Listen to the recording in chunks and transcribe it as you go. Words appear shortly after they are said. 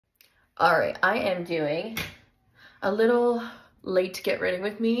All right, I am doing a little late to get ready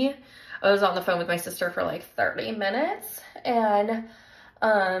with me. I was on the phone with my sister for like 30 minutes and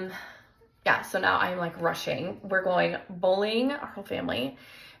yeah, so now I'm like rushing. We're going bowling. Our whole family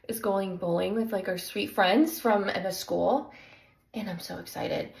is going bowling with like our sweet friends from Emma's school, and I'm so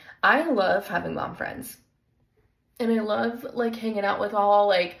excited. I love having mom friends. And I love like hanging out with all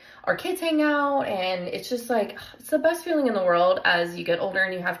like our kids hang out, and it's just like it's the best feeling in the world as you get older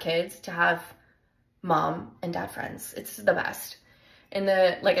and you have kids to have mom and dad friends. It's the best. And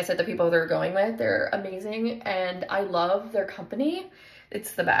like I said, the people they're going with, they're amazing and I love their company.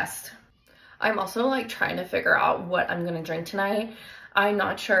 It's the best. I'm also like trying to figure out what I'm gonna drink tonight. I'm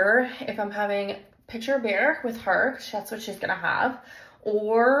not sure if I'm having pitcher beer with her, 'cause that's what she's gonna have,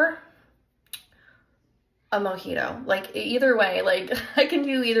 or a mojito. Like either way, like I can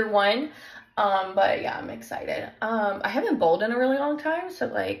do either one. But yeah, I'm excited. I haven't bowled in a really long time, so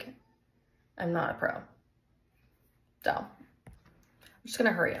like I'm not a pro. So I'm just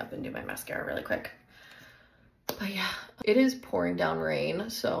gonna hurry up and do my mascara really quick. But yeah, it is pouring down rain,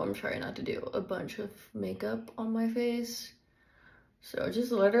 so I'm trying not to do a bunch of makeup on my face. So it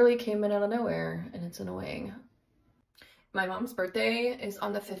just literally came in out of nowhere and it's annoying. My mom's birthday is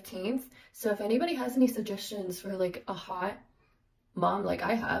on the 15th, so if anybody has any suggestions for like a hot mom like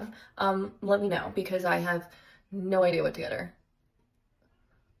I have, let me know because I have no idea what to get her.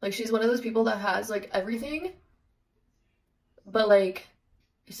 Like she's one of those people that has like everything, but like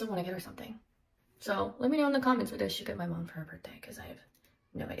you still want to get her something. So let me know in the comments what I should get my mom for her birthday because I have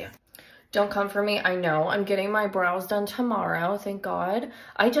no idea. Don't come for me. I know I'm getting my brows done tomorrow, thank God.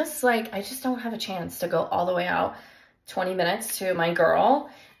 I just don't have a chance to go all the way out 20 minutes to my girl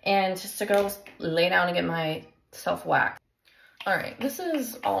and just to go lay down and get myself waxed. All right, this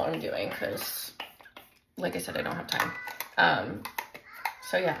is all I'm doing because like I said, I don't have time.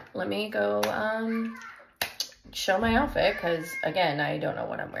 So yeah, let me go show my outfit because again, I don't know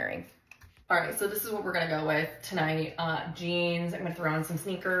what I'm wearing. All right, so this is what we're gonna go with tonight. Jeans, I'm gonna throw on some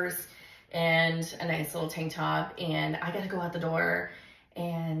sneakers and a nice little tank top, and I gotta go out the door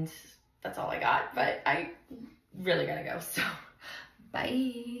and that's all I got, but I really gotta go, so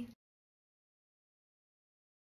bye.